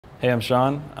Hey, I'm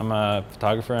Sean. I'm a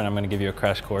photographer and I'm going to give you a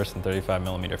crash course in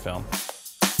 35mm film.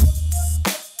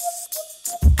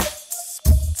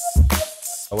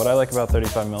 What I like about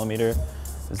 35mm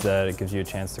is that it gives you a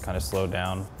chance to kind of slow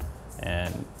down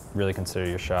and really consider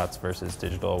your shots versus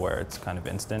digital where it's kind of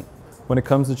instant. When it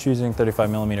comes to choosing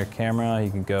 35mm camera,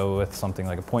 you can go with something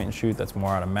like a point and shoot that's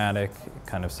more automatic. It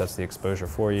kind of sets the exposure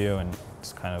for you and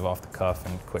it's kind of off the cuff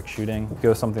and quick shooting. Go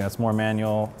with something that's more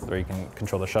manual, where you can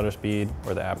control the shutter speed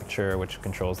or the aperture, which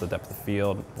controls the depth of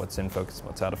field, what's in focus,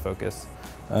 what's out of focus.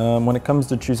 When it comes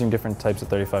to choosing different types of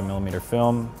 35mm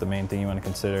film, the main thing you want to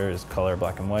consider is color,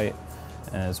 black and white,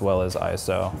 as well as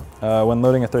ISO. When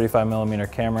loading a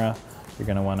 35mm camera, you're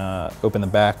going to want to open the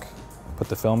back, put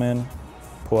the film in,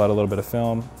 pull out a little bit of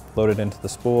film, load it into the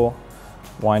spool,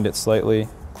 wind it slightly,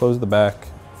 close the back,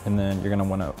 and then you're going to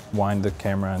want to wind the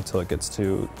camera until it gets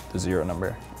to the 0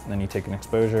 number. And then you take an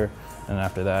exposure, and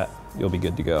after that, you'll be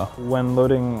good to go. When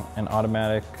loading an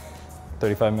automatic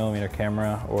 35mm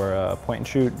camera or a point and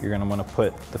shoot, you're going to want to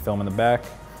put the film in the back,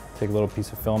 take a little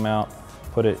piece of film out,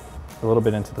 put it a little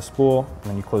bit into the spool, and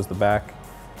then you close the back,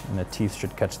 and the teeth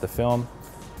should catch the film,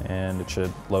 and it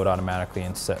should load automatically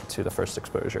and set to the first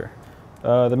exposure.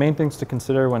 The main things to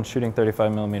consider when shooting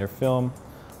 35mm film: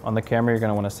 on the camera, you're going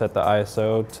to want to set the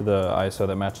ISO to the ISO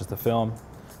that matches the film.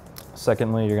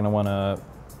 Secondly, you're going to want to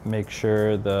make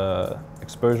sure the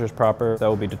exposure is proper. That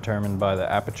will be determined by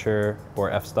the aperture or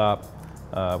f-stop,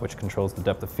 which controls the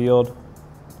depth of field.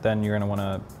 Then you're going to want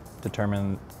to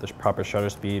determine the proper shutter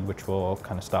speed, which will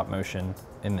kind of stop motion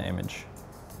in the image.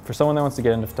 For someone that wants to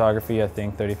get into photography, I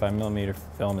think 35mm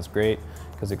film is great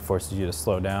because it forces you to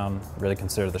slow down, really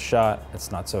consider the shot.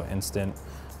 It's not so instant.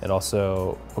 It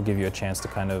also will give you a chance to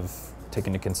kind of take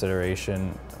into consideration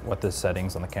what the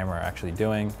settings on the camera are actually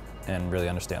doing and really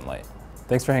understand light.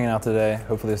 Thanks for hanging out today.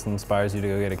 Hopefully this inspires you to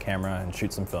go get a camera and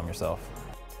shoot some film yourself.